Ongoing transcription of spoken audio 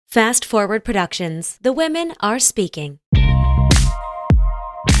Fast Forward Productions. The women are speaking.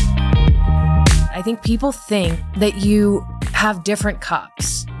 I think people think that you have different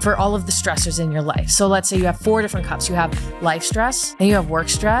cups for all of the stressors in your life. So let's say you have 4 different cups. You have life stress, then you have work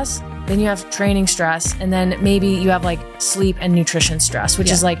stress, then you have training stress, and then maybe you have like sleep and nutrition stress,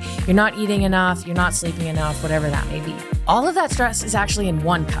 which is like you're not eating enough, you're not sleeping enough, whatever that may be. All of that stress is actually in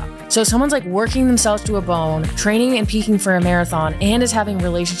one cup. So if someone's like working themselves to a bone, training and peaking for a marathon, and is having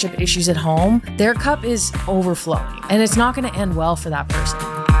relationship issues at home, their cup is overflowing, and it's not going to end well for that person.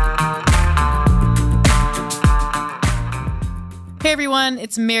 Hey everyone,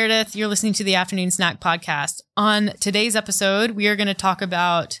 it's Meredith. You're listening to the Afternoon Snack Podcast. On today's episode, we are going to talk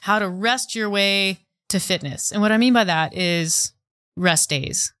about how to rest your way to fitness. And what I mean by that is rest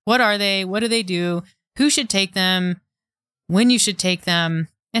days. What are they? What do they do? Who should take them? When you should take them?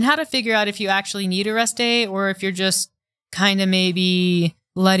 And how to figure out if you actually need a rest day or if you're just kind of maybe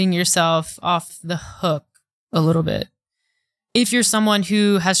letting yourself off the hook a little bit. If you're someone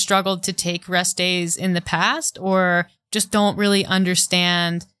who has struggled to take rest days in the past or just don't really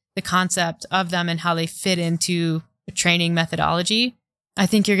understand the concept of them and how they fit into a training methodology, I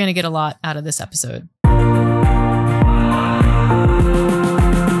think you're going to get a lot out of this episode.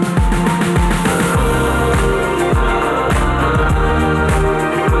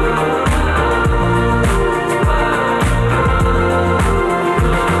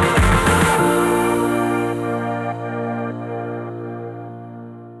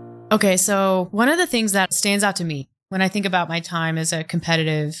 Okay, so one of the things that stands out to me when I think about my time as a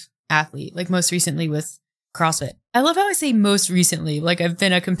competitive athlete, like most recently with CrossFit. I love how I say most recently, like I've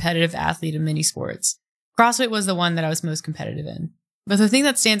been a competitive athlete in many sports. CrossFit was the one that I was most competitive in. But the thing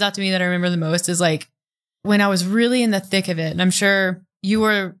that stands out to me that I remember the most is like when I was really in the thick of it, and I'm sure you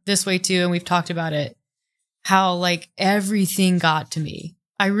were this way too, and we've talked about it, how like everything got to me.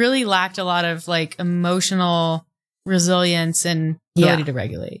 I really lacked a lot of like emotional resilience and ability to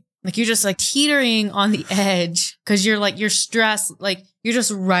regulate. Like you're just like teetering on the edge because you're like, you're stressed, like you're just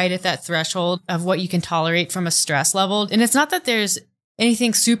right at that threshold of what you can tolerate from a stress level. And it's not that there's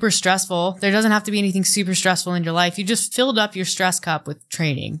anything super stressful. There doesn't have to be anything super stressful in your life. You just filled up your stress cup with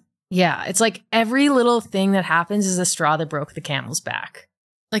training. Yeah. It's like every little thing that happens is a straw that broke the camel's back.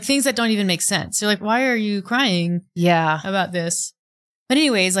 Like things that don't even make sense. You're like, why are you crying about this? But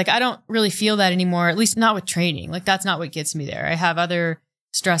anyways, like I don't really feel that anymore, at least not with training. Like that's not what gets me there. I have other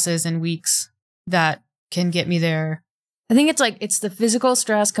stresses and weeks that can get me there. I think it's like, it's the physical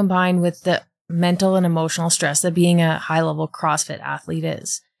stress combined with the mental and emotional stress that being a high level CrossFit athlete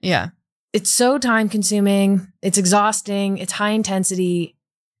is. Yeah. It's so time consuming. It's exhausting. It's high intensity,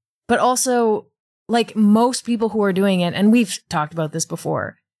 but also like most people who are doing it, and we've talked about this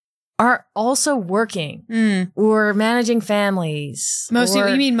before, are also working or managing families. Most,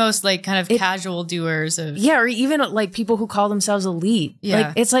 you mean most like kind of casual doers of... Yeah, or even like people who call themselves elite. Yeah.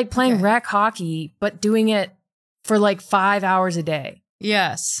 Like it's like playing rec hockey, but doing it for like 5 hours a day.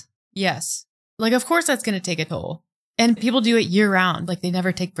 Yes. Yes. Like, of course that's going to take a toll. And people do it year round. Like they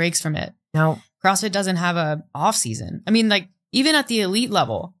never take breaks from it. No. CrossFit doesn't have a off season. I mean, like even at the elite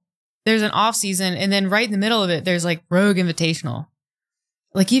level, there's an off season. And then right in the middle of it, there's like Rogue Invitational.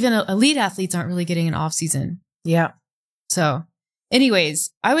 Like even elite athletes aren't really getting an off season. Yeah. So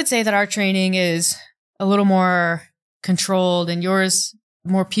anyways, I would say that our training is a little more controlled and yours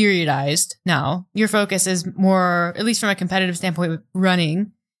more periodized now. Your focus is more, at least from a competitive standpoint, with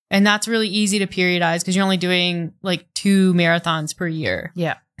running. And that's really easy to periodize because you're only doing like 2 marathons per year.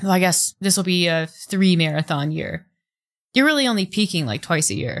 Yeah. Well, I guess this will be a 3 marathon year. You're really only peaking like twice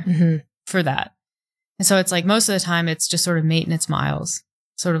a year for that. And so it's like most of the time it's just sort of maintenance miles.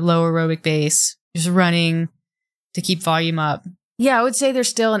 Sort of low aerobic base, just running to keep volume up. Yeah, I would say there's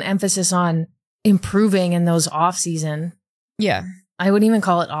still an emphasis on improving in those off season. Yeah. I wouldn't even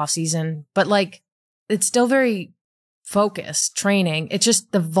call it off season, but like it's still very focused training. It's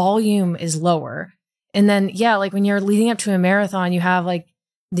just the volume is lower. And then, yeah, like when you're leading up to a marathon, you have like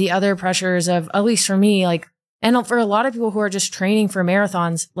the other pressures of, at least for me, like, and for a lot of people who are just training for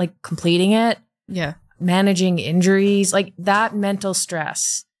marathons, like completing it. Yeah. Managing injuries, like that mental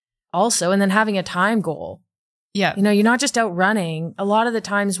stress also. And then having a time goal. Yeah. You know, you're not just out running. A lot of the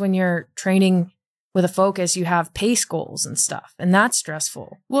times when you're training with a focus, you have pace goals and stuff. And that's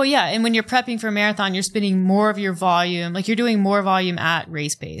stressful. Well, yeah. And when you're prepping for a marathon, you're spending more of your volume. Like you're doing more volume at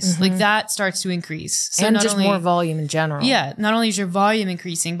race pace. Like that starts to increase. So and just more volume in general. Yeah. Not only is your volume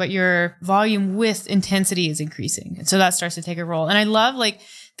increasing, but your volume with intensity is increasing. And so that starts to take a role. And I love like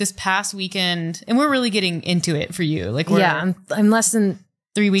this past weekend, and we're really getting into it for you. Like, I'm less than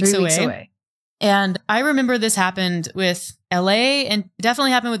 3 weeks away. And I remember this happened with LA and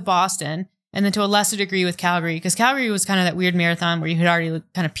definitely happened with Boston. And then to a lesser degree with Calgary, because Calgary was kind of that weird marathon where you had already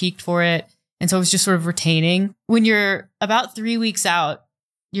kind of peaked for it. And so it was just sort of retaining. When you're about 3 weeks out,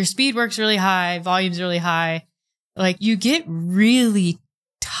 your speed work's really high, volume's really high. Like you get really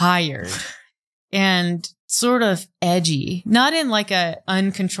tired and sort of edgy, not in like a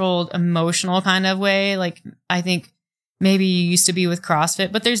uncontrolled emotional kind of way. Like I think maybe you used to be with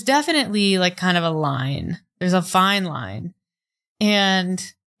CrossFit, but there's definitely like kind of a line. There's a fine line. And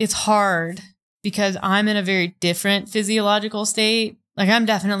it's hard because I'm in a very different physiological state. Like I'm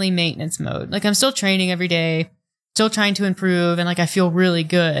definitely maintenance mode. Like I'm still training every day, still trying to improve. And like, I feel really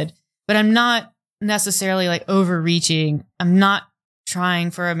good, but I'm not necessarily like overreaching. I'm not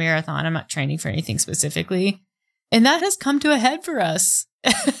trying for a marathon. I'm not training for anything specifically. And that has come to a head for us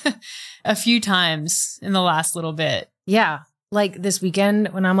a few times in the last little bit. Yeah. Like this weekend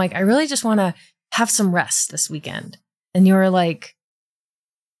when I'm like, I really just want to have some rest this weekend. And you were like,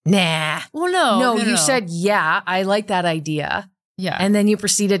 nah. Well, no. You said, yeah, I like that idea. Yeah. And then you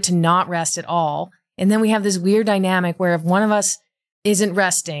proceeded to not rest at all. And then we have this weird dynamic where if one of us isn't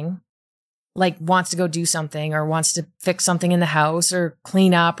resting, like wants to go do something or wants to fix something in the house or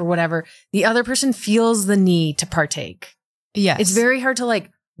clean up or whatever, the other person feels the need to partake. Yes. It's very hard to like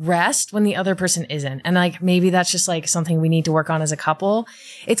rest when the other person isn't. And like, maybe that's just like something we need to work on as a couple.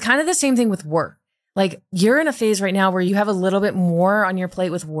 It's kind of the same thing with work. Like you're in a phase right now where you have a little bit more on your plate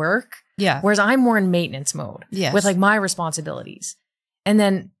with work. Yeah. Whereas I'm more in maintenance mode with like my responsibilities. And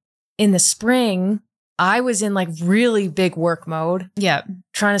then in the spring, I was in like really big work mode. Yeah.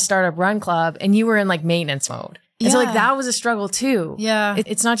 Trying to start a run club and you were in like maintenance mode. And so like that was a struggle too. Yeah.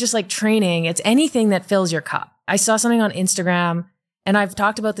 It's not just like training. It's anything that fills your cup. I saw something on Instagram and I've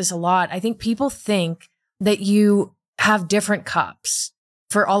talked about this a lot. I think people think that you have different cups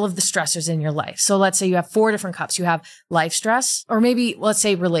for all of the stressors in your life. So let's say you have 4 different cups. You have life stress, or maybe let's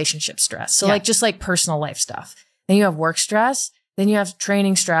say relationship stress. So like just like personal life stuff. Then you have work stress. Then you have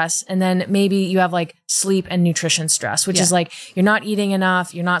training stress. And then maybe you have like sleep and nutrition stress, which is like you're not eating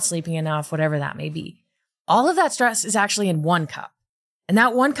enough, you're not sleeping enough, whatever that may be. All of that stress is actually in one cup. And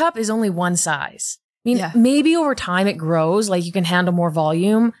that one cup is only one size. I mean, maybe over time it grows, like you can handle more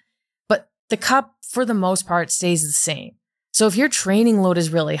volume, but the cup for the most part stays the same. So if your training load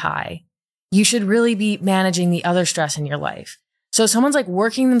is really high, you should really be managing the other stress in your life. So if someone's like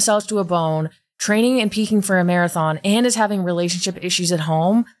working themselves to a bone, training and peaking for a marathon, and is having relationship issues at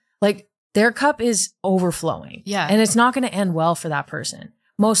home, like their cup is overflowing. Yeah. And it's not going to end well for that person,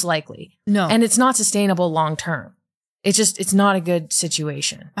 most likely. No. And it's not sustainable long term. It's not a good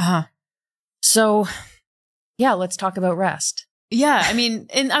situation. Uh-huh. So yeah, let's talk about rest. Yeah. I mean,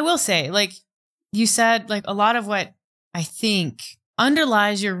 and I will say, like you said, like a lot of what I think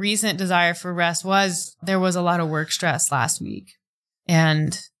underlies your recent desire for rest was there was a lot of work stress last week.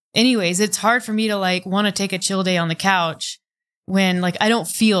 And anyways, it's hard for me to like want to take a chill day on the couch when like I don't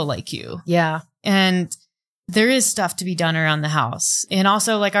feel like you. Yeah. And there is stuff to be done around the house. And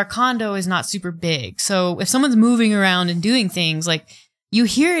also like our condo is not super big. So if someone's moving around and doing things, like you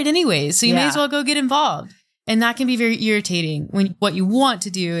hear it anyways. So you may as well go get involved. And that can be very irritating when what you want to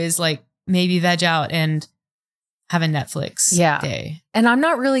do is like maybe veg out and have a Netflix day. And I'm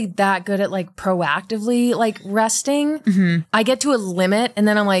not really that good at like proactively like resting. Mm-hmm. I get to a limit and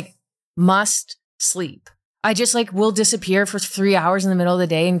then I'm like, must sleep. I just like will disappear for 3 hours in the middle of the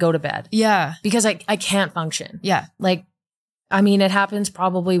day and go to bed. Yeah. Because I can't function. Yeah. Like, I mean, it happens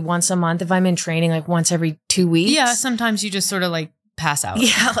probably once a month if I'm in training, like once every 2 weeks. Yeah. Sometimes you just sort of like pass out.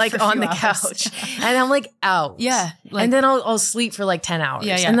 Yeah. Like on the couch and I'm like out. Yeah. Like, and then I'll sleep for like 10 hours.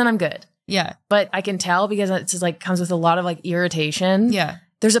 Yeah. And then I'm good. Yeah. But I can tell because it's just like comes with a lot of like irritation. Yeah.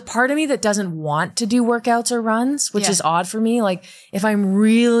 There's a part of me that doesn't want to do workouts or runs, which is odd for me. Like if I'm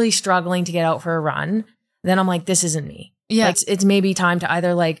really struggling to get out for a run, then I'm like, this isn't me. Yeah. Like it's maybe time to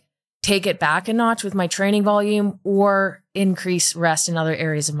either like take it back a notch with my training volume or increase rest in other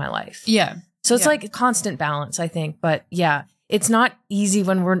areas of my life. Yeah. So it's like a constant balance, I think. But yeah, it's not easy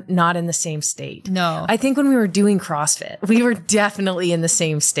when we're not in the same state. No. I think when we were doing CrossFit, we were definitely in the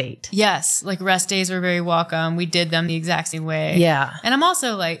same state. Yes. Like rest days were very welcome. We did them the exact same way. Yeah. And I'm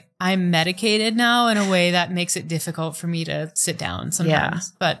also like, I'm medicated now in a way that makes it difficult for me to sit down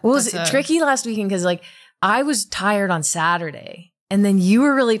sometimes. But well, it was tricky last weekend because like I was tired on Saturday and then you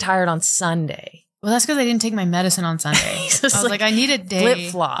were really tired on Sunday. Well, that's because I didn't take my medicine on Sunday. I was like, I need a day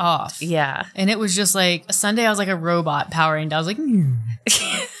flip-flop off. Yeah. And it was just like Sunday, I was like a robot powering down. I was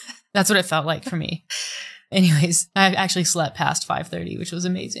like, that's what it felt like for me. Anyways, I actually slept past 5:30, which was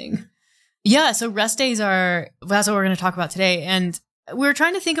amazing. Yeah. So rest days that's what we're going to talk about today. And we're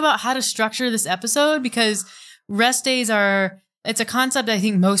trying to think about how to structure this episode because rest days it's a concept I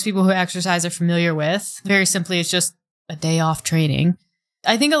think most people who exercise are familiar with. Very simply, it's just a day off training.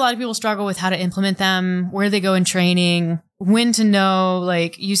 I think a lot of people struggle with how to implement them, where they go in training, when to know,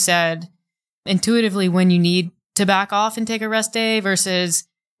 like you said, intuitively when you need to back off and take a rest day versus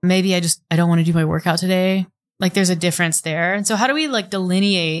maybe I don't want to do my workout today. Like there's a difference there. And so how do we like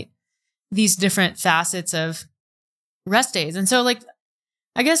delineate these different facets of rest days? And so like,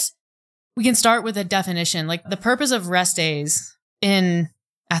 I guess we can start with a definition. Like the purpose of rest days in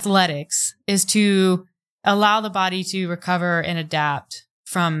athletics is to allow the body to recover and adapt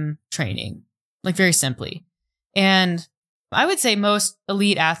from training, like very simply. And I would say most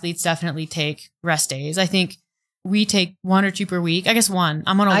elite athletes definitely take rest days. I think we take 1 or 2 per week. I guess one.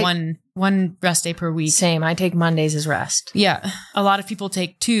 I'm on a one rest day per week. Same. I take Mondays as rest. Yeah. A lot of people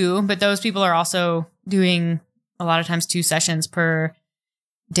take 2, but those people are also doing a lot of times 2 sessions per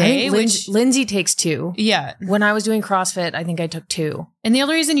day. Which Lindsay takes 2. Yeah. When I was doing CrossFit, I think I took 2. And the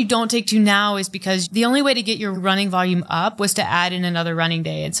only reason you don't take 2 now is because the only way to get your running volume up was to add in another running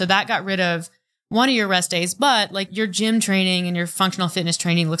day. And so that got rid of one of your rest days, but like your gym training and your functional fitness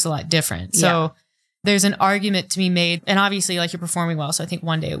training looks a lot different. So there's an argument to be made, and obviously like you're performing well. So I think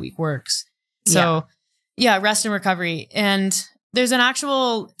 1 day a week works. So yeah, rest and recovery. And there's an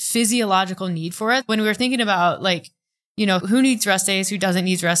actual physiological need for it. When we were thinking about like, you know, who needs rest days, who doesn't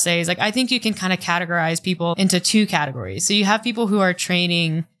need rest days, like I think you can kind of categorize people into 2 categories. So you have people who are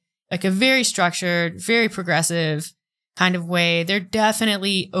training like a very structured, very progressive kind of way. They're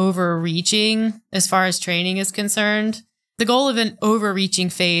definitely overreaching as far as training is concerned. The goal of an overreaching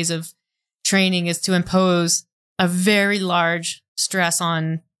phase of training is to impose a very large stress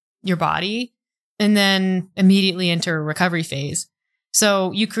on your body and then immediately enter a recovery phase.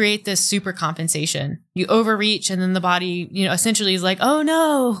 So you create this super compensation. You overreach and then the body, you know, essentially is like, oh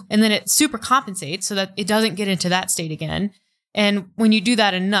no. And then it super compensates so that it doesn't get into that state again. And when you do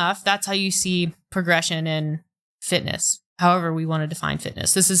that enough, that's how you see progression in fitness, however we want to define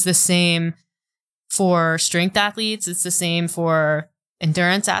fitness. This is the same for strength athletes. It's the same for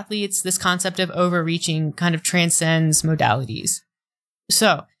endurance athletes. This concept of overreaching kind of transcends modalities.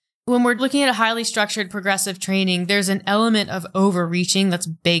 So when we're looking at a highly structured progressive training, there's an element of overreaching that's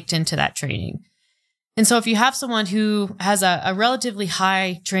baked into that training. And so if you have someone who has a relatively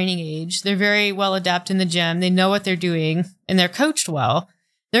high training age, they're very well adept in the gym, they know what they're doing, and they're coached well,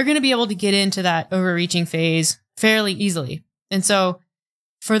 they're going to be able to get into that overreaching phase fairly easily. And so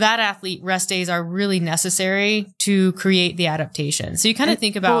for that athlete, rest days are really necessary to create the adaptation. So you kind of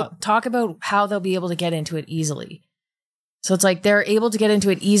think about... talk about how they'll be able to get into it easily. So it's like they're able to get into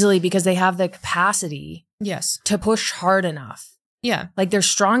it easily because they have the capacity to push hard enough. Yeah. Like they're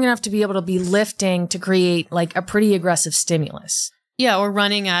strong enough to be able to be lifting to create like a pretty aggressive stimulus. Yeah. Or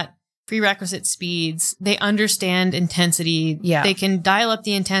running at prerequisite speeds. They understand intensity. Yeah. They can dial up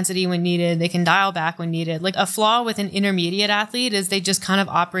the intensity when needed. They can dial back when needed. Like a flaw with an intermediate athlete is they just kind of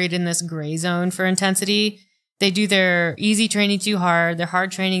operate in this gray zone for intensity. They do their easy training too hard, their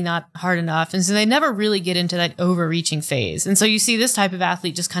hard training not hard enough. And so they never really get into that overreaching phase. And so you see this type of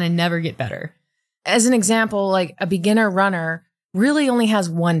athlete just kind of never get better. As an example, like a beginner runner really only has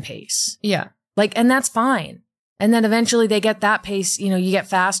one pace. Yeah. Like, and that's fine. And then eventually they get that pace, you know, you get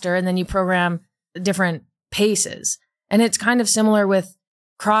faster and then you program different paces. And it's kind of similar with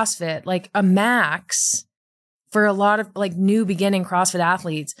CrossFit. Like a max for a lot of like new beginning CrossFit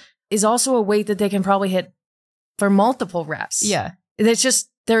athletes is also a weight that they can probably hit for multiple reps. Yeah. It's just,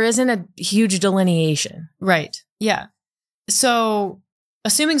 there isn't a huge delineation. Right. Yeah. So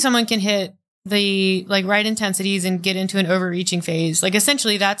assuming someone can hit the like right intensities and get into an overreaching phase, like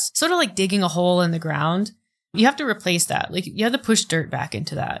essentially that's sort of like digging a hole in the ground. You have to replace that. Like you have to push dirt back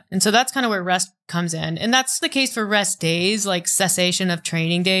into that. And so that's kind of where rest comes in. And that's the case for rest days, like cessation of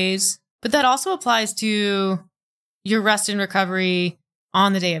training days. But that also applies to your rest and recovery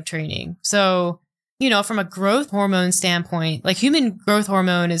on the day of training. So, you know, from a growth hormone standpoint, like human growth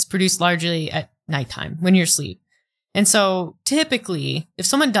hormone is produced largely at nighttime when you're asleep. And so typically, if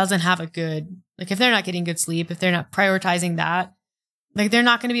someone doesn't have a good, like if they're not getting good sleep, if they're not prioritizing that, like they're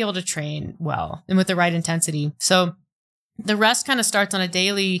not going to be able to train well and with the right intensity. So the rest kind of starts on a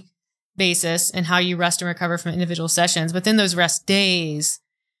daily basis and how you rest and recover from individual sessions. But then those rest days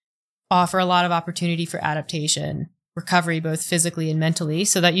offer a lot of opportunity for adaptation, recovery, both physically and mentally,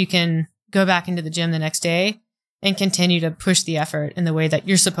 so that you can go back into the gym the next day and continue to push the effort in the way that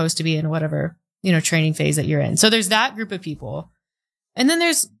you're supposed to be in whatever, you know, training phase that you're in. So there's that group of people. And then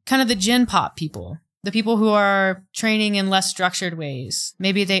there's kind of the gen pop people, the people who are training in less structured ways.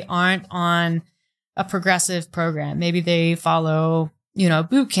 Maybe they aren't on a progressive program. Maybe they follow, you know,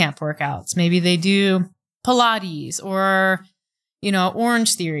 boot camp workouts. Maybe they do Pilates or,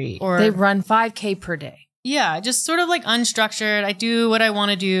 Orange Theory, or they run 5K per day. Yeah, just sort of like unstructured. I do what I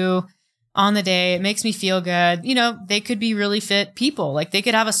want to do on the day. It makes me feel good. They could be really fit people. Like they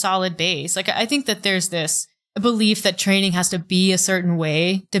could have a solid base. Like I think that there's this belief that training has to be a certain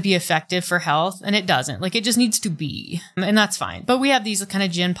way to be effective for health. And it doesn't. Like it just needs to be. And that's fine. But we have these kind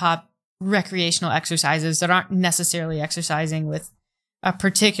of Gen Pop recreational exercises that aren't necessarily exercising with a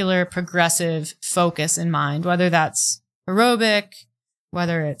particular progressive focus in mind, whether that's aerobic,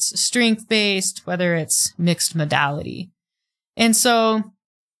 whether it's strength-based, whether it's mixed modality. And so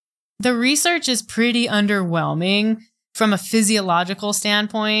the research is pretty underwhelming from a physiological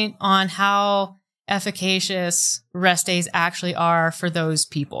standpoint on how efficacious rest days actually are for those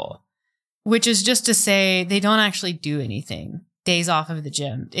people, which is just to say they don't actually do anything. Days off of the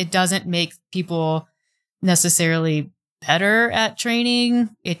gym. It doesn't make people necessarily better at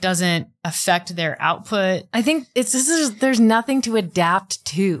training. It doesn't affect their output. I think there's nothing to adapt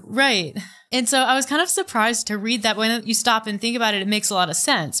to. Right. And so I was kind of surprised to read that. When you stop and think about it, it makes a lot of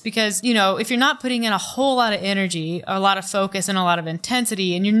sense because, if you're not putting in a whole lot of energy, a lot of focus and a lot of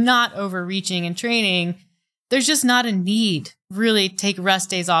intensity, and you're not overreaching and training, there's just not a need really to take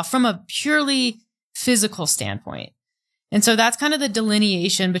rest days off from a purely physical standpoint. And so that's kind of the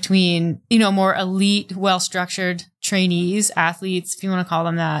delineation between, more elite, well-structured trainees, athletes, if you want to call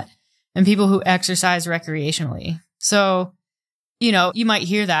them that, and people who exercise recreationally. So, you might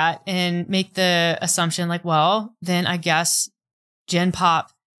hear that and make the assumption like, well, then I guess Gen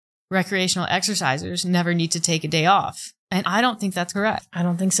Pop recreational exercisers never need to take a day off. And I don't think that's correct. I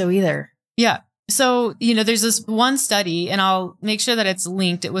don't think so either. Yeah. So, there's this one study, and I'll make sure that it's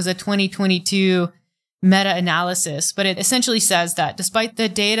linked. It was a 2022 meta-analysis, but it essentially says that despite the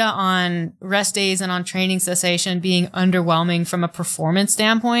data on rest days and on training cessation being underwhelming from a performance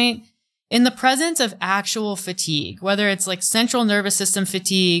standpoint, in the presence of actual fatigue, whether it's like central nervous system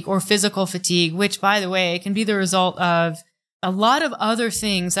fatigue or physical fatigue, which, by the way, can be the result of a lot of other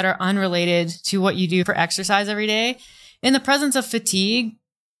things that are unrelated to what you do for exercise every day. In the presence of fatigue,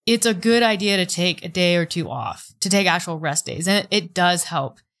 it's a good idea to take a day or two off, to take actual rest days. And it does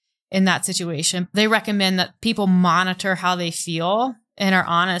help in that situation. They recommend that people monitor how they feel and are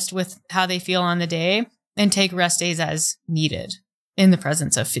honest with how they feel on the day and take rest days as needed in the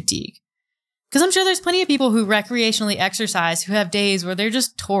presence of fatigue. Because I'm sure there's plenty of people who recreationally exercise who have days where they're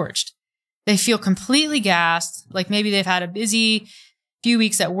just torched. They feel completely gassed. Like maybe they've had a busy few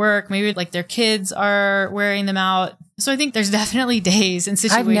weeks at work. Maybe like their kids are wearing them out. So I think there's definitely days and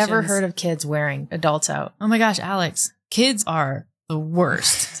situations. I've never heard of kids wearing adults out. Oh my gosh, Alex, kids are the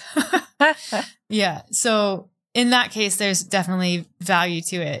worst. Yeah. So in that case, there's definitely value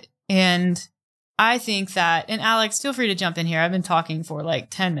to it. And I think that, and Alex, feel free to jump in here. I've been talking for like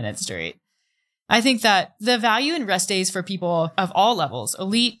 10 minutes straight. I think that the value in rest days for people of all levels,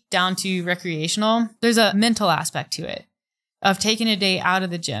 elite down to recreational, there's a mental aspect to it of taking a day out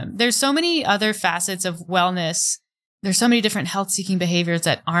of the gym. There's so many other facets of wellness. There's so many different health-seeking behaviors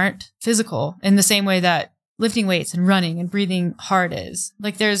that aren't physical in the same way that lifting weights and running and breathing hard is.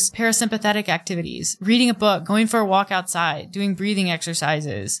 Like there's parasympathetic activities, reading a book, going for a walk outside, doing breathing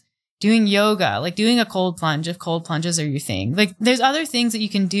exercises, doing yoga, like doing a cold plunge if cold plunges are your thing. Like there's other things that you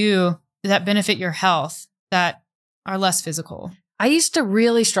can do that benefit your health that are less physical. I used to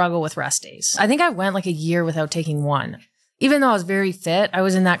really struggle with rest days. I think I went like a year without taking one. Even though I was very fit, I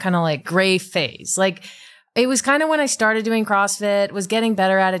was in that kind of like gray phase. Like it was kind of when I started doing CrossFit, was getting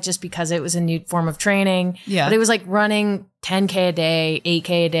better at it just because it was a new form of training. Yeah. But it was like running 10K a day, 8K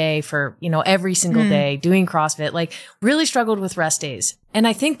a day for, every single day, doing CrossFit, like really struggled with rest days. And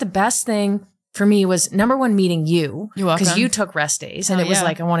I think the best thing for me was number one, meeting you. You're welcome. Because you took rest days and it was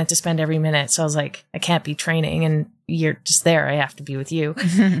like, I wanted to spend every minute. So I was like, I can't be training and you're just there. I have to be with you.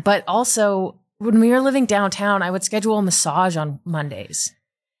 But also when we were living downtown, I would schedule a massage on Mondays.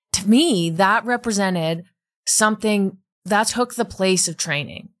 To me, that represented something that took the place of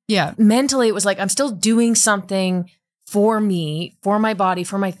training. Yeah. Mentally, it was like, I'm still doing something for me, for my body,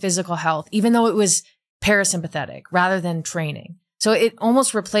 for my physical health, even though it was parasympathetic rather than training. So it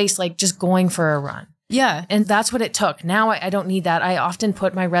almost replaced like just going for a run. Yeah. And that's what it took. Now I don't need that. I often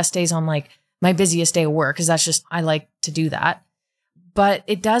put my rest days on like my busiest day of work because that's just, I like to do that. But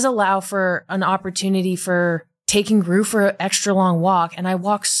it does allow for an opportunity for taking Rue for an extra long walk. And I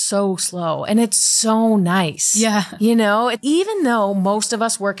walk so slow and it's so nice. Yeah. Even though most of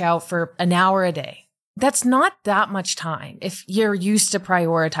us work out for an hour a day, that's not that much time if you're used to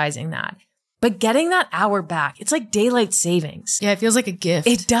prioritizing that. But getting that hour back, it's like daylight savings. Yeah, it feels like a gift.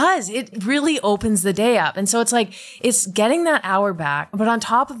 It does. It really opens the day up. And so it's like, it's getting that hour back. But on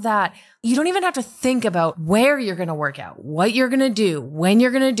top of that, you don't even have to think about where you're going to work out, what you're going to do, when you're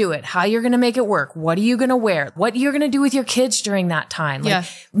going to do it, how you're going to make it work, what are you going to wear, what you're going to do with your kids during that time, like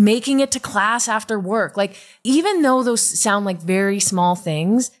making it to class after work. Like, even though those sound like very small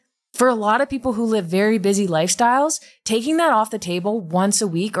things, for a lot of people who live very busy lifestyles, taking that off the table once a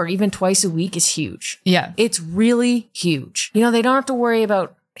week or even twice a week is huge. Yeah. It's really huge. You know, they don't have to worry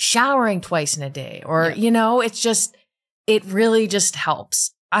about showering twice in a day or, you know, it really just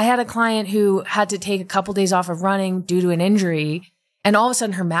helps. I had a client who had to take a couple days off of running due to an injury, and all of a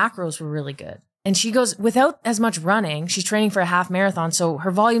sudden her macros were really good. And she goes, without as much running, she's training for a half marathon, so her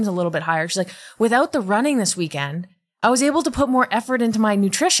volume's a little bit higher. She's like, without the running this weekend, I was able to put more effort into my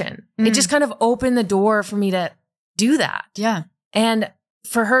nutrition. It just kind of opened the door for me to do that. Yeah. And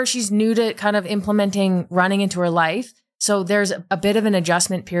for her, she's new to kind of implementing running into her life. So there's a bit of an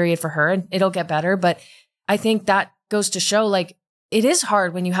adjustment period for her, and it'll get better. But I think that goes to show, like, it is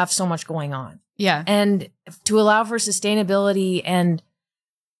hard when you have so much going on. Yeah. And to allow for sustainability and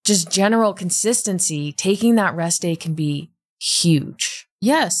just general consistency, taking that rest day can be huge.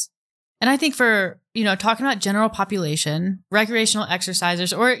 Yes. And I think for, you know, talking about general population, recreational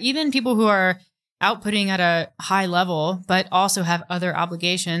exercisers, or even people who are outputting at a high level, but also have other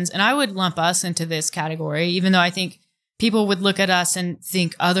obligations. And I would lump us into this category, even though I think people would look at us and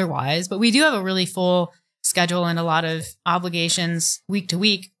think otherwise. But we do have a really full schedule and a lot of obligations week to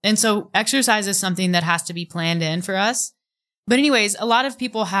week. And so exercise is something that has to be planned in for us. But anyways, a lot of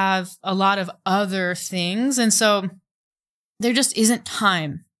people have a lot of other things. And so there just isn't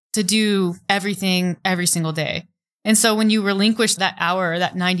time to do everything every single day. And so when you relinquish that hour,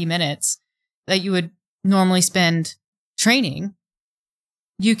 that 90 minutes that you would normally spend training,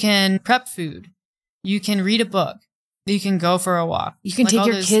 you can prep food, you can read a book, you can go for a walk. You can take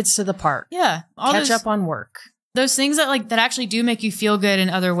your kids to the park. Yeah. Catch up on work. Those things that actually do make you feel good in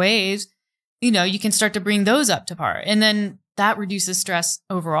other ways, you know, you can start to bring those up to par. And then that reduces stress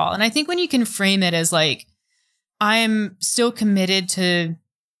overall. And I think when you can frame it as like, I'm still committed to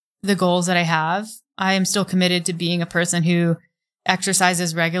the goals that I have, I am still committed to being a person who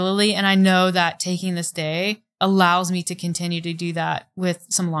exercises regularly. And I know that taking this day allows me to continue to do that with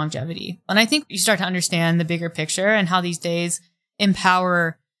some longevity. And I think you start to understand the bigger picture and how these days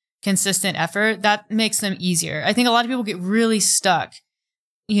empower consistent effort. That makes them easier. I think a lot of people get really stuck,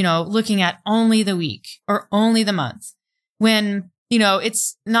 you know, looking at only the week or only the month when, you know,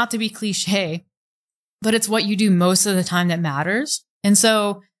 it's not to be cliche, but it's what you do most of the time that matters. And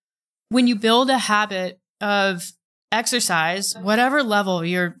so when you build a habit of exercise, whatever level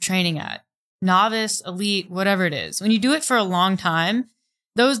you're training at, novice, elite, whatever it is, when you do it for a long time,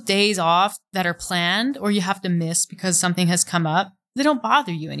 those days off that are planned or you have to miss because something has come up, they don't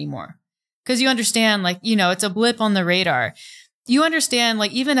bother you anymore. Because you understand, like, you know, it's a blip on the radar. You understand,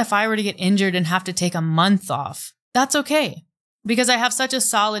 like, even if I were to get injured and have to take a month off, that's okay. Because I have such a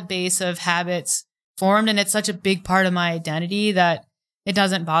solid base of habits formed and it's such a big part of my identity that it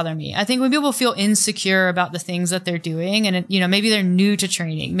doesn't bother me. I think when people feel insecure about the things that they're doing and, you know, maybe they're new to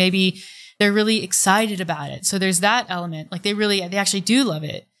training, maybe they're really excited about it. So there's that element. Like they actually do love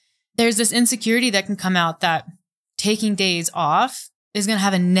it. There's this insecurity that can come out that taking days off is going to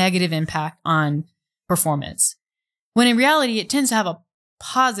have a negative impact on performance. When in reality, it tends to have a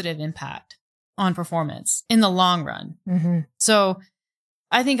positive impact on performance in the long run. Mm-hmm. So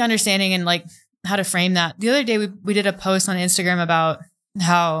I think understanding and like how to frame that. The other day, we did a post on Instagram about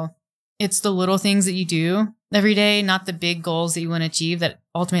how it's the little things that you do every day, not the big goals that you want to achieve that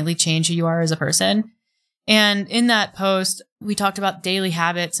ultimately change who you are as a person. And in that post, we talked about daily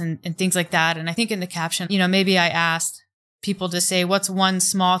habits and things like that. And I think in the caption, you know, maybe I asked people to say, what's one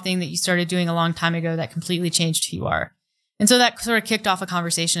small thing that you started doing a long time ago that completely changed who you are? And so that sort of kicked off a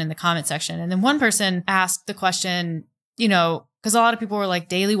conversation in the comment section. And then one person asked the question, you know, because a lot of people were like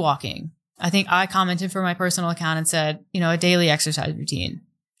daily walking. I think I commented for my personal account and said, you know, a daily exercise routine,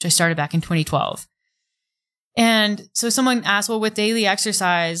 which I started back in 2012. And so someone asked, well, with daily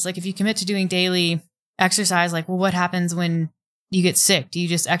exercise, like if you commit to doing daily exercise, like, well, what happens when you get sick? Do you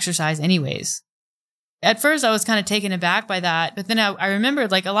just exercise anyways? At first, I was kind of taken aback by that. But then I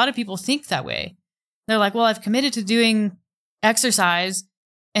remembered, like, a lot of people think that way. They're like, well, I've committed to doing exercise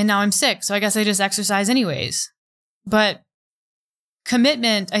and now I'm sick. So I guess I just exercise anyways. But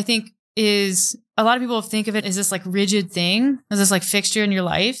commitment, I think, is a lot of people think of it as this like rigid thing, as this like fixture in your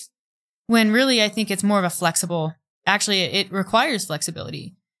life, when really I think it's more of a flexible, actually it requires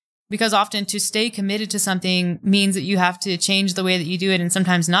flexibility because often to stay committed to something means that you have to change the way that you do it and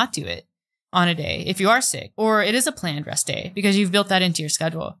sometimes not do it on a day if you are sick, or it is a planned rest day because you've built that into your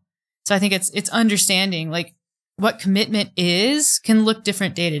schedule. So I think it's understanding, like what commitment is can look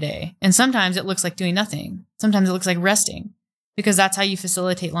different day to day. And sometimes it looks like doing nothing. Sometimes it looks like resting, because that's how you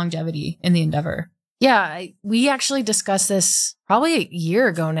facilitate longevity in the endeavor. Yeah, we actually discussed this probably a year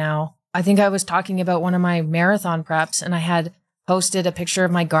ago now. I think I was talking about one of my marathon preps, and I had posted a picture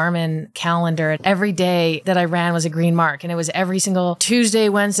of my Garmin calendar. Every day that I ran was a green mark, and it was every single Tuesday,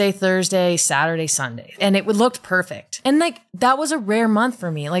 Wednesday, Thursday, Saturday, Sunday. And it looked perfect. And like, that was a rare month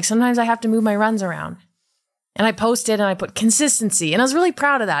for me. Like, sometimes I have to move my runs around. And I posted and I put consistency, and I was really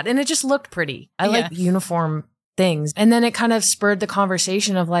proud of that. And it just looked pretty. I like uniform things. And then it kind of spurred the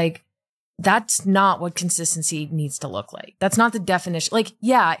conversation of like, that's not what consistency needs to look like. That's not the definition. Like,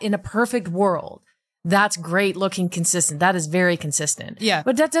 yeah, in a perfect world, that's great looking consistent. That is very consistent. Yeah.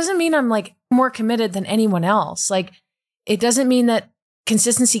 But that doesn't mean I'm like more committed than anyone else. Like, it doesn't mean that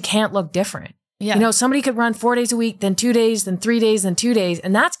consistency can't look different. Yeah. You know, somebody could run 4 days a week, then 2 days, then 3 days, then 2 days.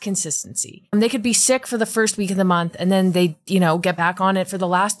 And that's consistency. And they could be sick for the first week of the month, and then they, get back on it for the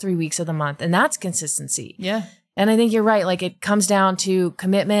last 3 weeks of the month. And that's consistency. Yeah. And I think you're right. Like, it comes down to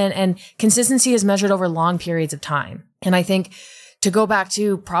commitment, and consistency is measured over long periods of time. And I think, to go back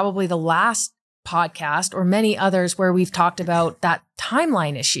to probably the last podcast or many others where we've talked about that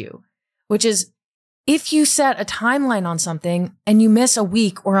timeline issue, which is, if you set a timeline on something and you miss a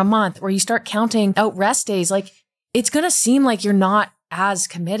week or a month, or you start counting out rest days, like, it's going to seem like you're not as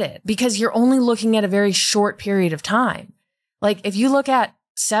committed because you're only looking at a very short period of time. Like, if you look at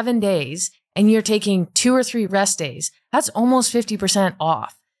 7 days and you're taking 2 or 3 rest days, that's almost 50%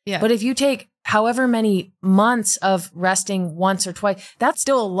 off. Yeah. But if you take however many months of resting once or twice, that's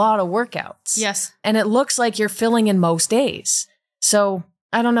still a lot of workouts. Yes. And it looks like you're filling in most days. So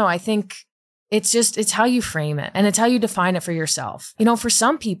I don't know. I think it's how you frame it, and it's how you define it for yourself. For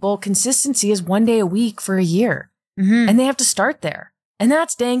some people, consistency is 1 day a week for a year, and they have to start there, and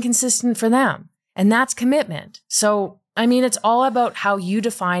that's staying consistent for them. And that's commitment. So, I mean, it's all about how you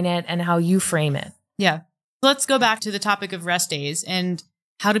define it and how you frame it. Yeah. Let's go back to the topic of rest days and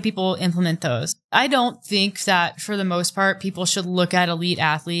how do people implement those? I don't think that for the most part, people should look at elite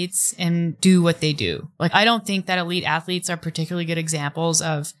athletes and do what they do. Like, I don't think that elite athletes are particularly good examples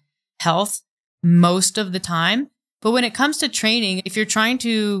of health most of the time. But when it comes to training, if you're trying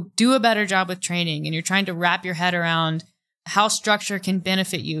to do a better job with training and you're trying to wrap your head around how structure can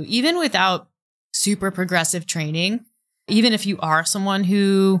benefit you, even without super progressive training, even if you are someone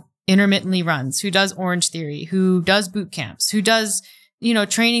who intermittently runs, who does Orange Theory, who does boot camps, who does,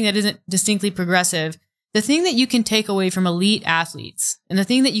 training that isn't distinctly progressive, the thing that you can take away from elite athletes and the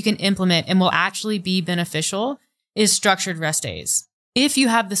thing that you can implement and will actually be beneficial is structured rest days. If you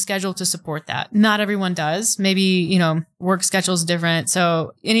have the schedule to support that. Not everyone does. Maybe, work schedule is different.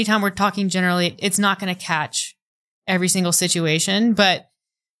 So anytime we're talking generally, it's not going to catch every single situation. But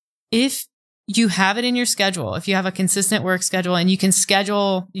if you have it in your schedule, if you have a consistent work schedule and you can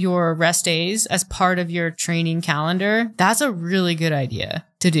schedule your rest days as part of your training calendar, that's a really good idea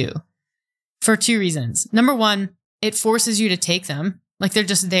to do for 2 reasons. Number one, it forces you to take them. Like, they're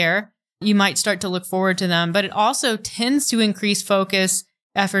just there. You might start to look forward to them, but it also tends to increase focus,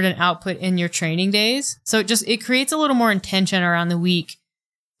 effort, and output in your training days. So it creates a little more intention around the week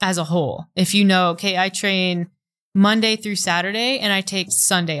as a whole. If you know, okay, I train Monday through Saturday and I take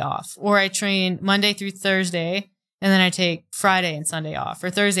Sunday off, or I train Monday through Thursday and then I take Friday and Sunday off,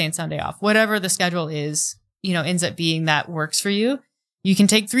 or Thursday and Sunday off, whatever the schedule is, ends up being that works for you. You can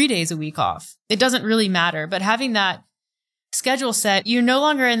take 3 days a week off. It doesn't really matter, but having that schedule set, you're no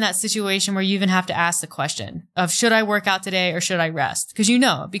longer in that situation where you even have to ask the question of, should I work out today or should I rest? Because you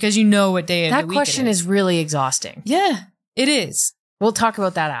know what day of the week it is. That question is really exhausting. Yeah, it is. We'll talk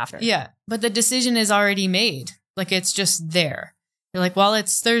about that after. Yeah, but the decision is already made. Like, it's just there. You're like, well,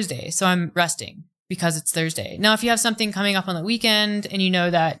 it's Thursday, so I'm resting because it's Thursday. Now, if you have something coming up on the weekend and you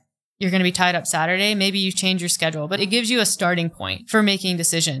know that you're going to be tied up Saturday, maybe you change your schedule, but it gives you a starting point for making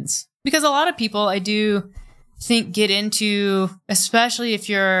decisions. Because a lot of people, I do think, get into, especially if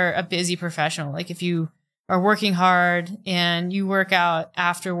you're a busy professional, like if you are working hard and you work out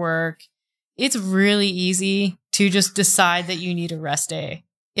after work, it's really easy to just decide that you need a rest day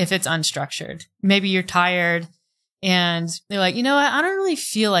if it's unstructured. Maybe you're tired and they're like, you know what? I don't really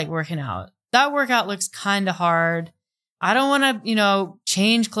feel like working out. That workout looks kind of hard. I don't want to,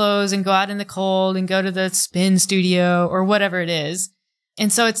 change clothes and go out in the cold and go to the spin studio or whatever it is.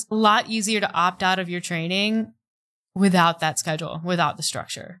 And so it's a lot easier to opt out of your training without that schedule, without the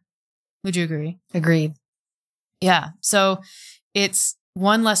structure. Would you agree? Agreed. Yeah. So it's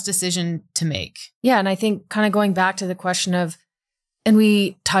one less decision to make. Yeah. And I think, kind of going back to the question of, and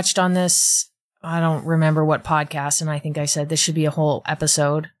we touched on this, I don't remember what podcast, and I think I said this should be a whole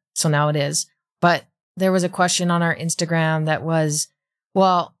episode. So now it is. But there was a question on our Instagram that was,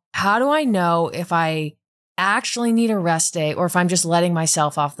 well, how do I know if I actually need a rest day or if I'm just letting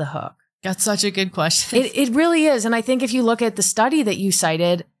myself off the hook? That's such a good question. It really is. And I think if you look at the study that you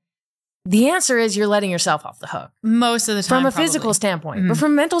cited, the answer is you're letting yourself off the hook. Most of the time, from a probably. physical standpoint. But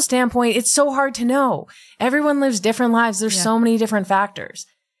from a mental standpoint, it's so hard to know. Everyone lives different lives. There's so many different factors.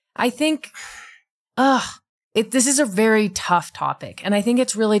 I think, this is a very tough topic. And I think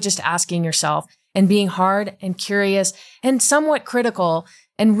it's really just asking yourself and being hard and curious and somewhat critical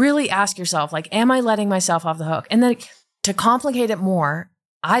and really ask yourself, like, am I letting myself off the hook? And then to complicate it more,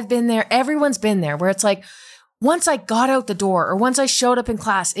 I've been there. Everyone's been there where it's like, once I got out the door or once I showed up in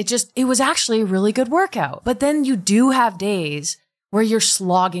class, it was actually a really good workout. But then you do have days where you're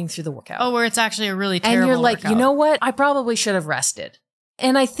slogging through the workout. Oh, where it's actually a really terrible and you're like, workout. You know what? I probably should have rested.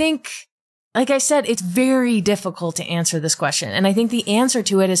 And I think, like I said, it's very difficult to answer this question. And I think the answer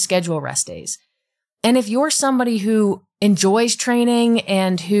to it is schedule rest days. And if you're somebody who enjoys training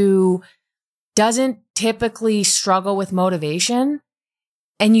and who doesn't typically struggle with motivation,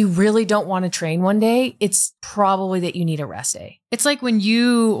 and you really don't want to train one day, it's probably that you need a rest day. It's like when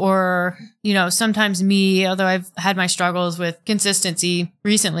you or, sometimes me, although I've had my struggles with consistency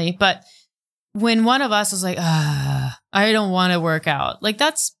recently, but when one of us is like, I don't want to work out, like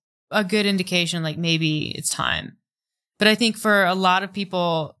that's a good indication, like maybe it's time. But I think for a lot of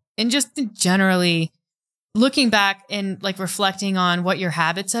people, and just generally looking back and like reflecting on what your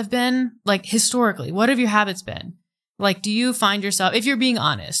habits have been, like historically, what have your habits been? Like, do you find yourself, if you're being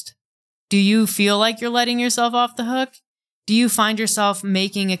honest, do you feel like you're letting yourself off the hook? Do you find yourself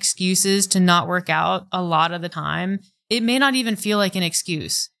making excuses to not work out a lot of the time? It may not even feel like an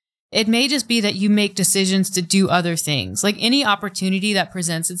excuse. It may just be that you make decisions to do other things. Like any opportunity that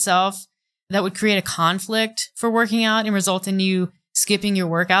presents itself that would create a conflict for working out and result in you skipping your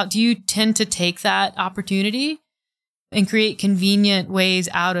workout. Do you tend to take that opportunity and create convenient ways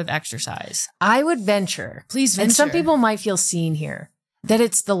out of exercise? I would venture. Please venture. And some people might feel seen here, that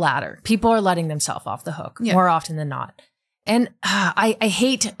it's the latter. People are letting themselves off the hook more often than not. And I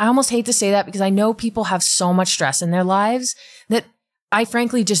almost hate to say that because I know people have so much stress in their lives that I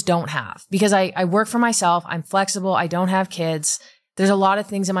frankly just don't have, because I work for myself. I'm flexible. I don't have kids. There's a lot of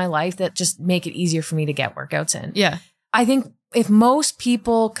things in my life that just make it easier for me to get workouts in. Yeah. I think if most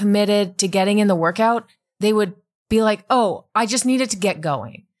people committed to getting in the workout, they would be like, oh, I just needed to get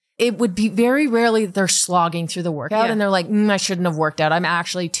going. It would be very rarely that they're slogging through the workout and they're like, I shouldn't have worked out. I'm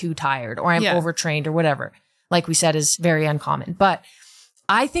actually too tired or I'm overtrained or whatever. Like we said, is very uncommon. But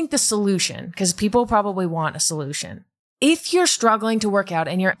I think the solution, because people probably want a solution. If you're struggling to work out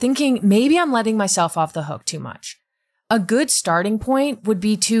and you're thinking, maybe I'm letting myself off the hook too much, a good starting point would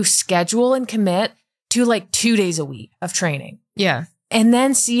be to schedule and commit to like 2 days a week of training. Yeah. And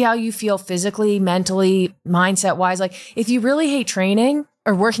then see how you feel physically, mentally, mindset wise. Like if you really hate training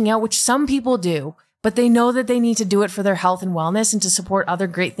or working out, which some people do, but they know that they need to do it for their health and wellness and to support other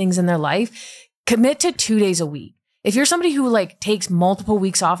great things in their life, commit to 2 days a week. If you're somebody who like takes multiple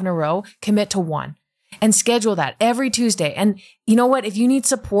weeks off in a row, commit to one and schedule that every Tuesday. And you know what? If you need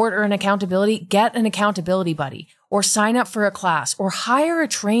support or an accountability, get an accountability buddy or sign up for a class or hire a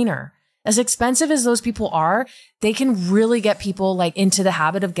trainer. As expensive as those people are, they can really get people like into the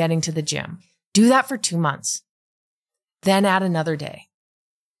habit of getting to the gym. Do that for 2 months. Then add another day.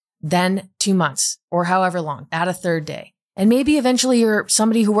 Then 2 months or however long, add a third day. And maybe eventually you're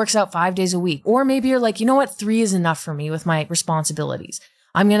somebody who works out 5 days a week. Or maybe you're like, you know what? 3 is enough for me with my responsibilities.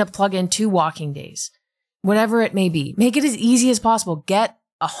 I'm going to plug in 2 walking days. Whatever it may be. Make it as easy as possible. Get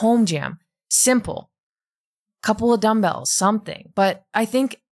a home gym. Simple. Couple of dumbbells, something. But I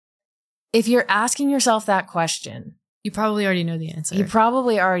think if you're asking yourself that question, you probably already know the answer. You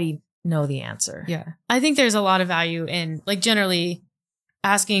probably already know the answer. Yeah. I think there's a lot of value in like generally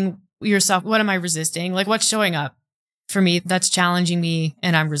asking yourself, what am I resisting? Like what's showing up for me that's challenging me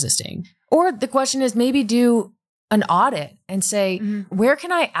and I'm resisting? Or the question is maybe do an audit and say, where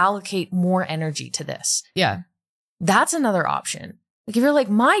can I allocate more energy to this? Yeah. That's another option. Like if you're like,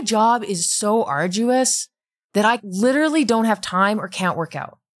 my job is so arduous that I literally don't have time or can't work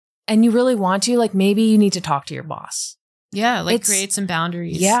out. And you really want to, like maybe you need to talk to your boss. Yeah, like create some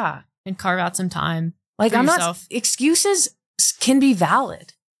boundaries. Yeah. And carve out some time. Like for I'm yourself. not, excuses can be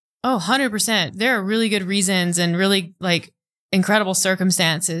valid. Oh, 100%. There are really good reasons and really like incredible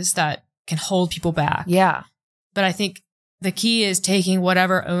circumstances that can hold people back. Yeah. But I think the key is taking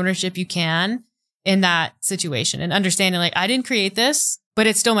whatever ownership you can in that situation and understanding like, I didn't create this, but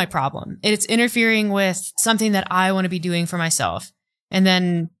it's still my problem. It's interfering with something that I want to be doing for myself. And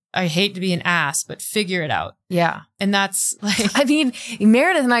then I hate to be an ass, but figure it out. Yeah. And that's like, I mean,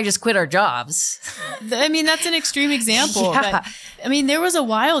 Meredith and I just quit our jobs. I mean, that's an extreme example. Yeah. But I mean, there was a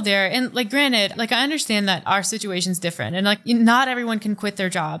while there. And like, granted, like I understand that our situation's different and like not everyone can quit their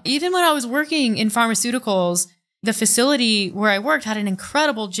job. Even when I was working in pharmaceuticals, the facility where I worked had an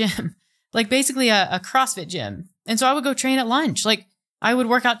incredible gym, like basically a CrossFit gym. And so I would go train at lunch. Like I would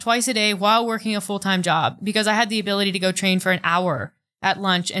work out twice a day while working a full-time job because I had the ability to go train for an hour at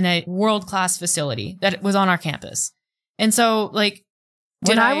lunch in a world-class facility that was on our campus. And so like,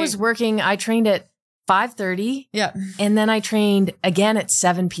 when I was working, I trained at 5:30. Yeah. And then I trained again at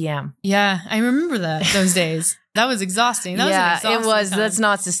 7 p.m. Yeah. I remember those days. That was exhausting. That was an exhausting it was. time. That's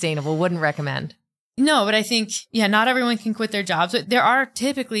not sustainable. Wouldn't recommend. No, but I think, not everyone can quit their jobs, but there are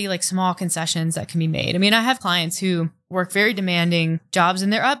typically like small concessions that can be made. I mean, I have clients who work very demanding jobs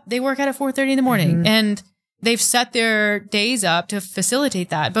and they work out at 4:30 in the morning and they've set their days up to facilitate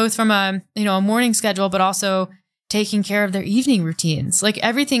that, both from a morning schedule, but also taking care of their evening routines. Like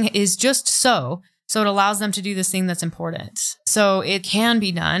everything is just so it allows them to do this thing that's important. So it can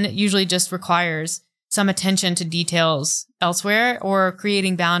be done. It usually just requires some attention to details elsewhere or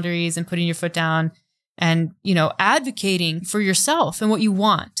creating boundaries and putting your foot down and, advocating for yourself and what you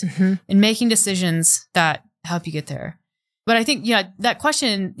want and making decisions that help you get there. But I think, that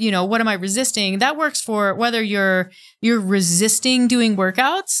question, what am I resisting? That works for whether you're resisting doing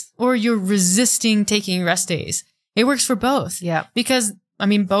workouts or you're resisting taking rest days. It works for both. Yeah. Because, I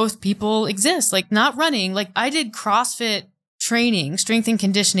mean, both people exist. Like not running. Like I did CrossFit training, strength and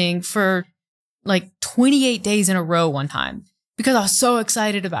conditioning for like 28 days in a row one time because I was so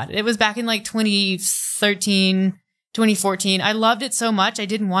excited about it. It was back in like 2013, 2014. I loved it so much. I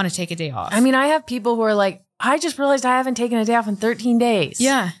didn't want to take a day off. I mean, I have people who are like, I just realized I haven't taken a day off in 13 days.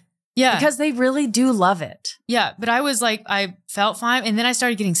 Yeah. Yeah. Because they really do love it. Yeah. But I was like, I felt fine. And then I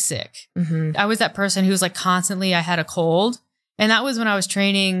started getting sick. I was that person who was like constantly, I had a cold. And that was when I was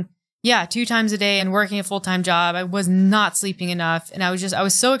training, 2 times a day and working a full-time job. I was not sleeping enough. And I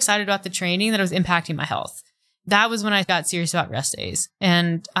was so excited about the training that it was impacting my health. That was when I got serious about rest days.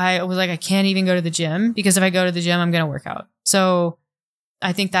 And I was like, I can't even go to the gym because if I go to the gym, I'm going to work out. So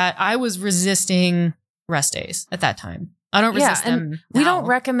I think that I was resisting rest days at that time. I don't resist them. We don't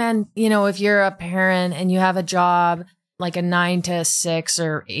recommend, if you're a parent and you have a job like a 9 to 6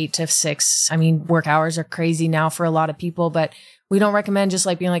 or 8 to 6. I mean, work hours are crazy now for a lot of people, but we don't recommend just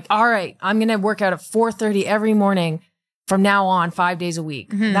like being like, all right, I'm going to work out at 4:30 every morning from now on 5 days a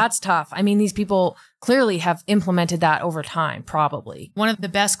week. That's tough. I mean, these people clearly have implemented that over time, probably. One of the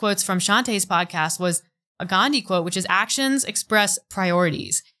best quotes from Shantae's podcast was a Gandhi quote, which is actions express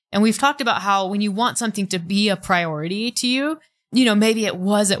priorities. And we've talked about how when you want something to be a priority to you, maybe it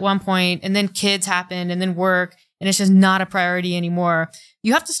was at one point and then kids happened and then work and it's just not a priority anymore.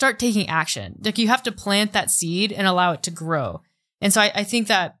 You have to start taking action. Like you have to plant that seed and allow it to grow. And so I think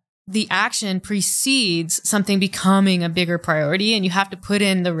that the action precedes something becoming a bigger priority and you have to put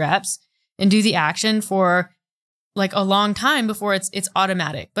in the reps and do the action for like a long time before it's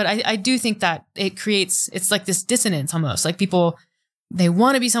automatic. But I do think that it's like this dissonance almost, like people, they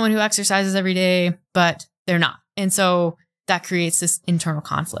want to be someone who exercises every day, but they're not. And so that creates this internal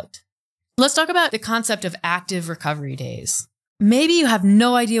conflict. Let's talk about the concept of active recovery days. Maybe you have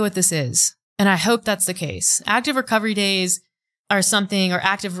no idea what this is, and I hope that's the case. Active recovery days are something, or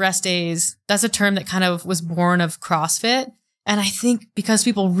active rest days, that's a term that kind of was born of CrossFit. And I think because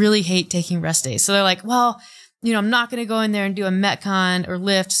people really hate taking rest days. So they're like, well, I'm not going to go in there and do a Metcon or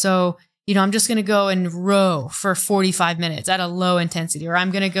lift. So, I'm just going to go and row for 45 minutes at a low intensity, or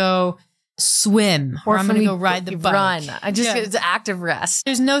I'm going to go swim, or I'm going to go ride the bike. Run. It's active rest.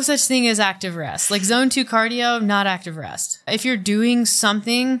 There's no such thing as active rest. Like zone 2 cardio, not active rest. If you're doing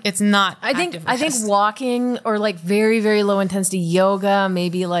something, it's not active rest. I think walking or like very, very low intensity yoga,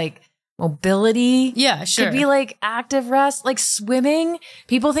 maybe like mobility. Yeah, sure. Could be like active rest, like swimming.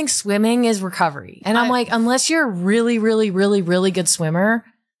 People think swimming is recovery. And I'm like, unless you're a really, really, really, really good swimmer,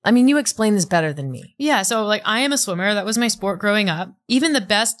 I mean, you explain this better than me. Yeah. So like I am a swimmer. That was my sport growing up. Even the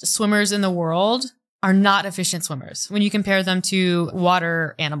best swimmers in the world are not efficient swimmers when you compare them to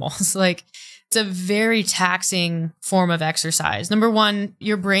water animals. Like it's a very taxing form of exercise. Number one,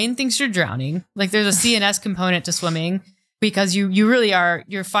 your brain thinks you're drowning. Like there's a CNS component to swimming because you really are,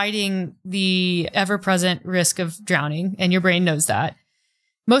 you're fighting the ever-present risk of drowning and your brain knows that.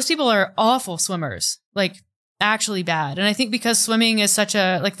 Most people are awful swimmers. Like actually bad. And I think because swimming is such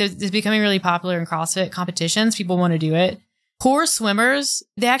a, like it's becoming really popular in CrossFit competitions, people want to do it. Poor swimmers,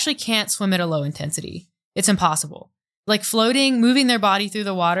 they actually can't swim at a low intensity. It's impossible. Like floating, moving their body through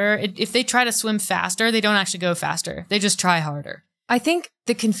the water. If they try to swim faster, they don't actually go faster. They just try harder. I think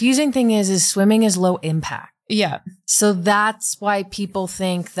the confusing thing is swimming is low impact. Yeah. So that's why people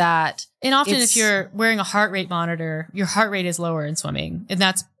think that. And often if you're wearing a heart rate monitor, your heart rate is lower in swimming. And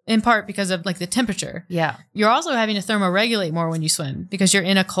that's in part because of like the temperature. Yeah. You're also having to thermoregulate more when you swim because you're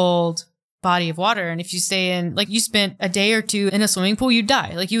in a cold body of water. And if you stay in, like you spent a day or two in a swimming pool, you'd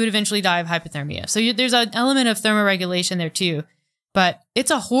die. Like you would eventually die of hypothermia. So there's an element of thermoregulation there too. But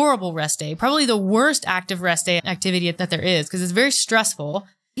it's a horrible rest day, probably the worst active rest day activity that there is because it's very stressful.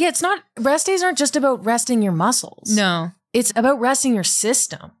 Yeah, it's not, rest days aren't just about resting your muscles. No. It's about resting your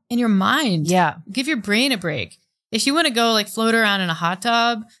system. And your mind. Yeah. Give your brain a break. If you want to go like float around in a hot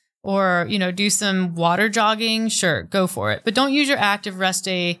tub or, do some water jogging, sure, go for it. But don't use your active rest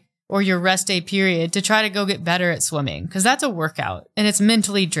day or your rest day period to try to go get better at swimming because that's a workout and it's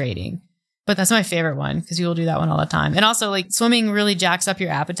mentally draining. But that's my favorite one because you will do that one all the time. And also like swimming really jacks up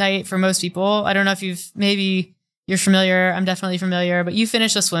your appetite for most people. I don't know if maybe you're familiar. I'm definitely familiar, but you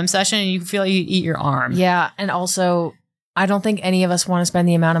finish a swim session and you feel like you eat your arm. Yeah. And also, I don't think any of us want to spend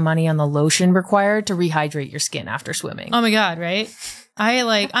the amount of money on the lotion required to rehydrate your skin after swimming. Oh my God, right?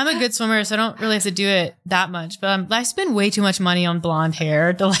 I'm a good swimmer, so I don't really have to do it that much, but I spend way too much money on blonde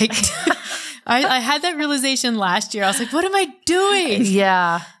hair to like, I had that realization last year. I was like, what am I doing?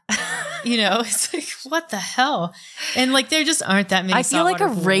 Yeah. It's like, what the hell? And like, there just aren't that many. I feel like a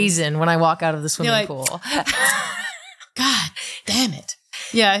raisin when I walk out of the swimming pool. God damn it.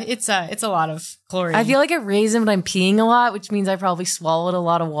 Yeah, it's a lot of chlorine. I feel like a raisin when I'm peeing a lot, which means I probably swallowed a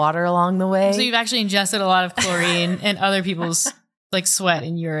lot of water along the way. So you've actually ingested a lot of chlorine and other people's like sweat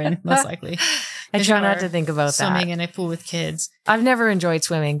and urine, most likely. I try not to think about swimming in a pool with kids. I've never enjoyed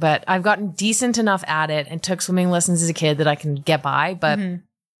swimming, but I've gotten decent enough at it and took swimming lessons as a kid that I can get by. But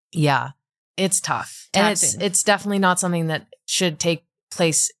yeah, it's tough. Taxing. And it's definitely not something that should take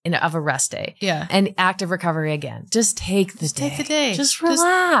place of a rest day. Yeah. And active recovery again. Just take the day. Just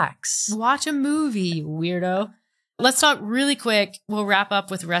relax. Just watch a movie, you weirdo. Let's talk really quick. We'll wrap up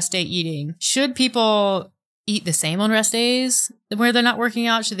with rest day eating. Should people eat the same on rest days where they're not working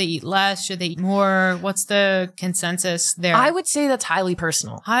out? Should they eat less? Should they eat more? What's the consensus there? I would say that's highly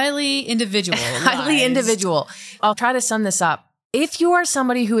personal. Highly individual. Highly individual. I'll try to sum this up. If you are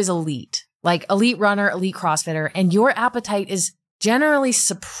somebody who is elite, like elite runner, elite CrossFitter, and your appetite is generally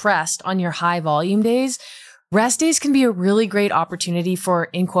suppressed on your high volume days, rest days can be a really great opportunity for,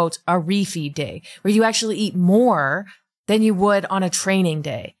 in quotes, a refeed day, where you actually eat more than you would on a training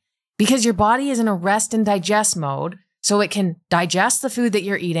day. Because your body is in a rest and digest mode, so it can digest the food that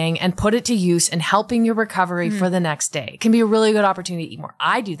you're eating and put it to use in helping your recovery for the next day. It can be a really good opportunity to eat more.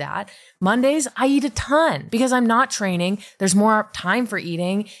 I do that. Mondays, I eat a ton because I'm not training. There's more time for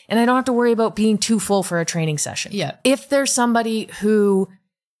eating and I don't have to worry about being too full for a training session. Yeah. If there's somebody who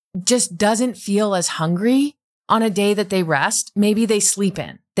just doesn't feel as hungry on a day that they rest, maybe they sleep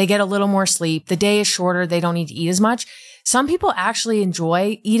in. They get a little more sleep. The day is shorter. They don't need to eat as much. Some people actually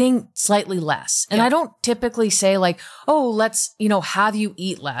enjoy eating slightly less. And I don't typically say like, oh, let's, have you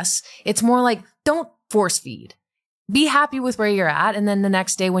eat less. It's more like, don't force feed. Be happy with where you're at. And then the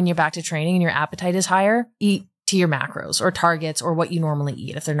next day when you're back to training and your appetite is higher, eat to your macros or targets or what you normally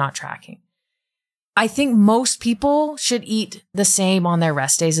eat if they're not tracking. I think most people should eat the same on their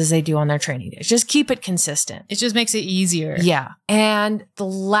rest days as they do on their training days. Just keep it consistent. It just makes it easier. Yeah. And the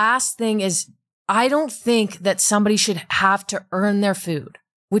last thing is, I don't think that somebody should have to earn their food,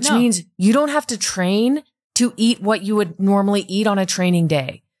 which means you don't have to train to eat what you would normally eat on a training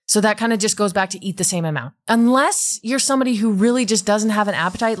day. So that kind of just goes back to eat the same amount. Unless you're somebody who really just doesn't have an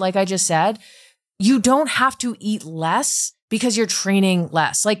appetite, like I just said, you don't have to eat less because you're training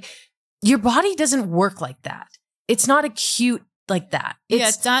less. Like your body doesn't work like that. It's not acute like that.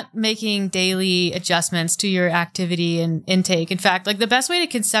 It's not making daily adjustments to your activity and intake. In fact, like the best way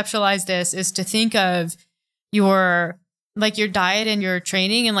to conceptualize this is to think of your diet and your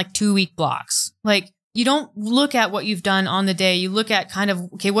training in like 2-week blocks. Like you don't look at what you've done on the day. You look at kind of,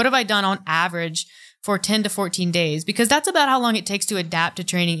 okay, what have I done on average for 10 to 14 days? Because that's about how long it takes to adapt to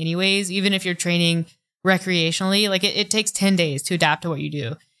training anyways. Even if you're training recreationally, like it takes 10 days to adapt to what you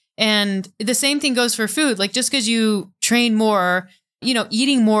do. And the same thing goes for food. Like just because you train more,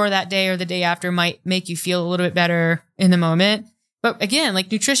 eating more that day or the day after might make you feel a little bit better in the moment. But again,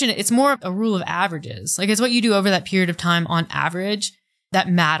 like nutrition, it's more of a rule of averages. Like it's what you do over that period of time on average that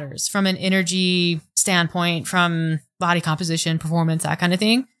matters from an energy standpoint, from body composition, performance, that kind of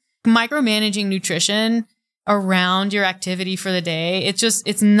thing. Micromanaging nutrition around your activity for the day,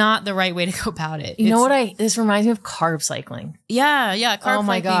 it's not the right way to go about it. This reminds me of carb cycling. Yeah. Carb oh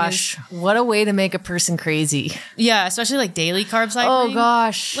my gosh. What a way to make a person crazy. Yeah. Especially like daily carb cycling. Oh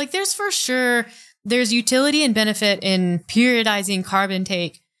gosh. Like there's for sure there's utility and benefit in periodizing carb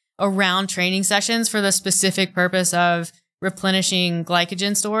intake around training sessions for the specific purpose of replenishing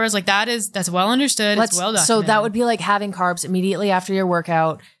glycogen stores. Like that's well understood. It's well documented. So that would be like having carbs immediately after your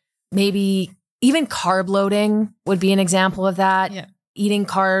workout. Maybe even carb loading would be an example of that. Yeah. Eating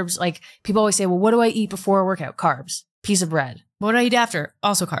carbs. Like people always say, well, what do I eat before a workout? Carbs, piece of bread, What do I eat after?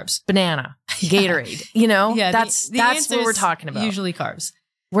 Also carbs. banana, Gatorade, you know, Yeah, that's the what answer we're is talking about. Usually carbs.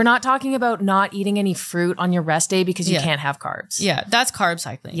 We're not talking about not eating any fruit on your rest day because you Yeah. can't have carbs. Yeah, that's carb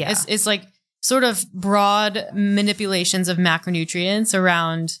cycling. Yeah. It's like sort of broad manipulations of macronutrients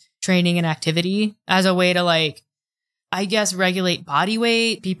around training and activity as a way to like, I guess, regulate body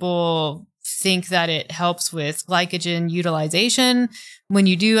weight. People think that it helps with glycogen utilization when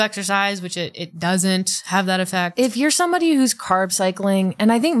you do exercise, which it doesn't have that effect. If you're somebody who's carb cycling,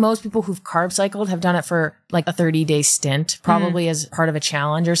 and I think most people who've carb cycled have done it for like a 30-day stint, probably as part of a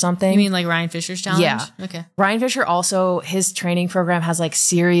challenge or something. You mean like Ryan Fisher's challenge? Yeah. Okay. Ryan Fisher also, his training program has like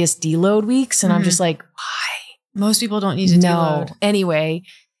serious deload weeks. And I'm just like, why? Most people don't need to deload. Anyway,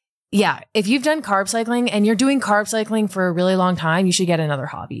 yeah. If you've done carb cycling and you're doing carb cycling for a really long time, you should get another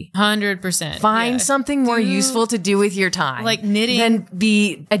hobby. 100%. Find Yeah. something more useful to do with your time. Like knitting. Than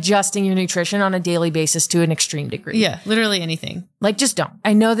be adjusting your nutrition on a daily basis to an extreme degree. Yeah, literally anything. Like, just don't.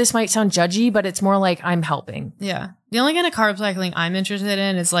 I know this might sound judgy, but it's more like I'm helping. Yeah. The only kind of carb cycling I'm interested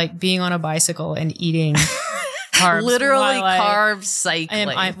in is like being on a bicycle and eating carbs. Literally while carb cycling.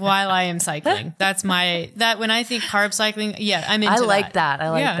 while I am cycling. That's when I think carb cycling, yeah, I'm into I like that. I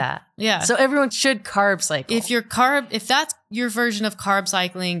like Yeah. that. Yeah. So everyone should carb cycle. If that's your version of carb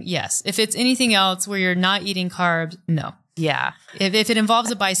cycling, yes. If it's anything else where you're not eating carbs, no. Yeah. If it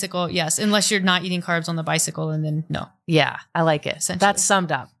involves a bicycle, yes. Unless you're not eating carbs on the bicycle, and then no. Yeah. I like it. Essentially. That's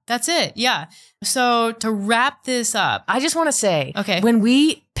summed up. That's it. Yeah. So to wrap this up, I just want to say, Okay. when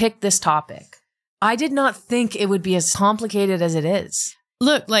we picked this topic, I did not think it would be as complicated as it is.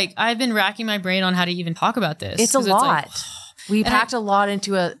 look, like I've been racking my brain on how to even talk about this. It's a 'cause lot. like, We And packed a lot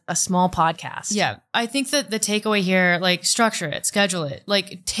into a small podcast. yeah. I think that the takeaway here, like structure it, schedule it,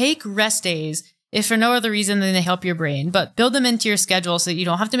 like take rest days, if for no other reason than they help your brain, but build them into your schedule so that you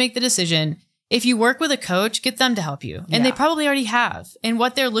don't have to make the decision. If you work with a coach, get them to help you. And they Yeah. probably already have. And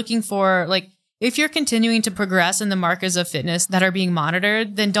what they're looking for, like if you're continuing to progress in the markers of fitness that are being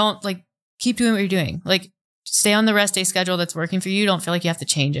monitored, then don't like keep doing what you're doing. Like stay on the rest day schedule that's working for you. Don't feel like you have to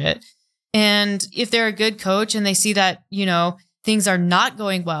change it. And if they're a good coach and they see that, you know, things are not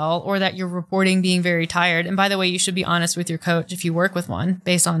going well or that you're reporting being very tired. And by the way, you should be honest with your coach if you work with one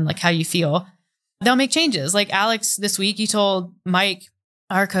based on like how you feel. They'll make changes. Like Alex, this week, you told Mike,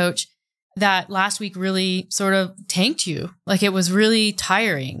 our coach, that last week really sort of tanked you. Like it was really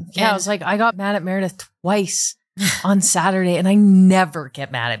tiring. Yeah, I was like, I got mad at Meredith twice on Saturday, and I never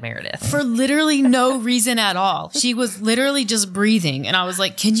get mad at Meredith. for literally no reason at all. She was literally just breathing. And I was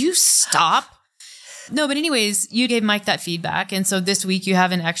like, can you stop? No, but anyways, you gave Mike that feedback. And so this week you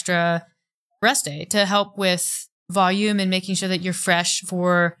have an extra rest day to help with volume and making sure that you're fresh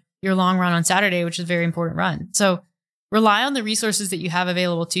for your long run on Saturday, which is a very important run. So rely on the resources that you have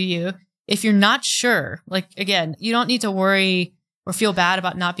available to you. If you're not sure, like again, you don't need to worry or feel bad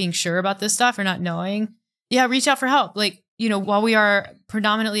about not being sure about this stuff or not knowing. Yeah, reach out for help. Like, you know, while we are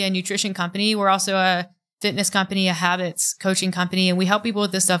predominantly a nutrition company, we're also a fitness company, a habits coaching company, and we help people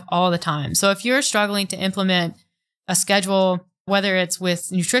with this stuff all the time. So if you're struggling to implement a schedule, whether it's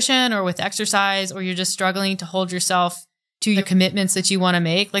with nutrition or with exercise, or you're just struggling to hold yourself to your commitments that you want to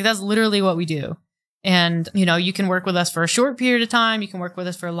make, like that's literally what we do. And, you know, you can work with us for a short period of time. You can work with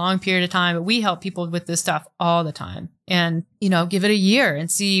us for a long period of time, but we help people with this stuff all the time. And, you know, give it a year and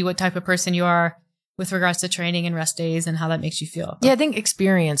see what type of person you are with regards to training and rest days and how that makes you feel. Yeah, I think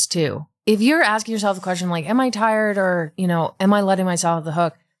experience too. If you're asking yourself the question like, am I tired, or, you know, am I letting myself off the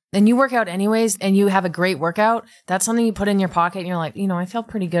hook? And you work out anyways and you have a great workout, that's something you put in your pocket and you're like, you know, I felt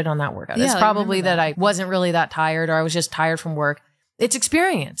pretty good on that workout. Yeah, It's I probably remember that that. I wasn't really that tired, or I was just tired from work. It's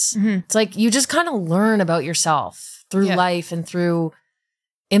experience. Mhm. It's like you just kind of learn about yourself through Yeah. life and through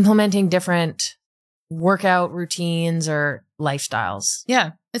implementing different workout routines or lifestyles.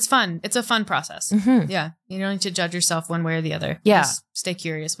 Yeah, it's fun. It's a fun process. Mhm. Yeah. You don't need to judge yourself one way or the other. Yeah. Just stay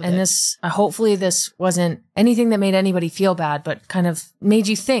curious with And it. this, hopefully this wasn't anything that made anybody feel bad, but kind of made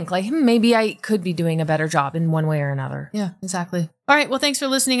you think like, maybe I could be doing a better job in one way or another. Yeah, exactly. All right. Well, thanks for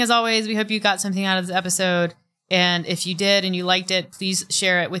listening as always. We hope you got something out of this episode. And if you did and you liked it, please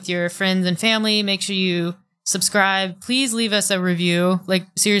share it with your friends and family. Make sure you subscribe. Please leave us a review. Like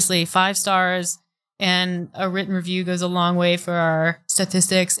seriously, 5 stars and a written review goes a long way for our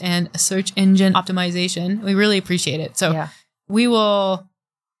statistics and search engine optimization. We really appreciate it. So Yeah. we will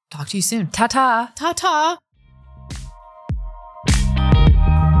Talk to you soon. Ta-ta. Ta-ta.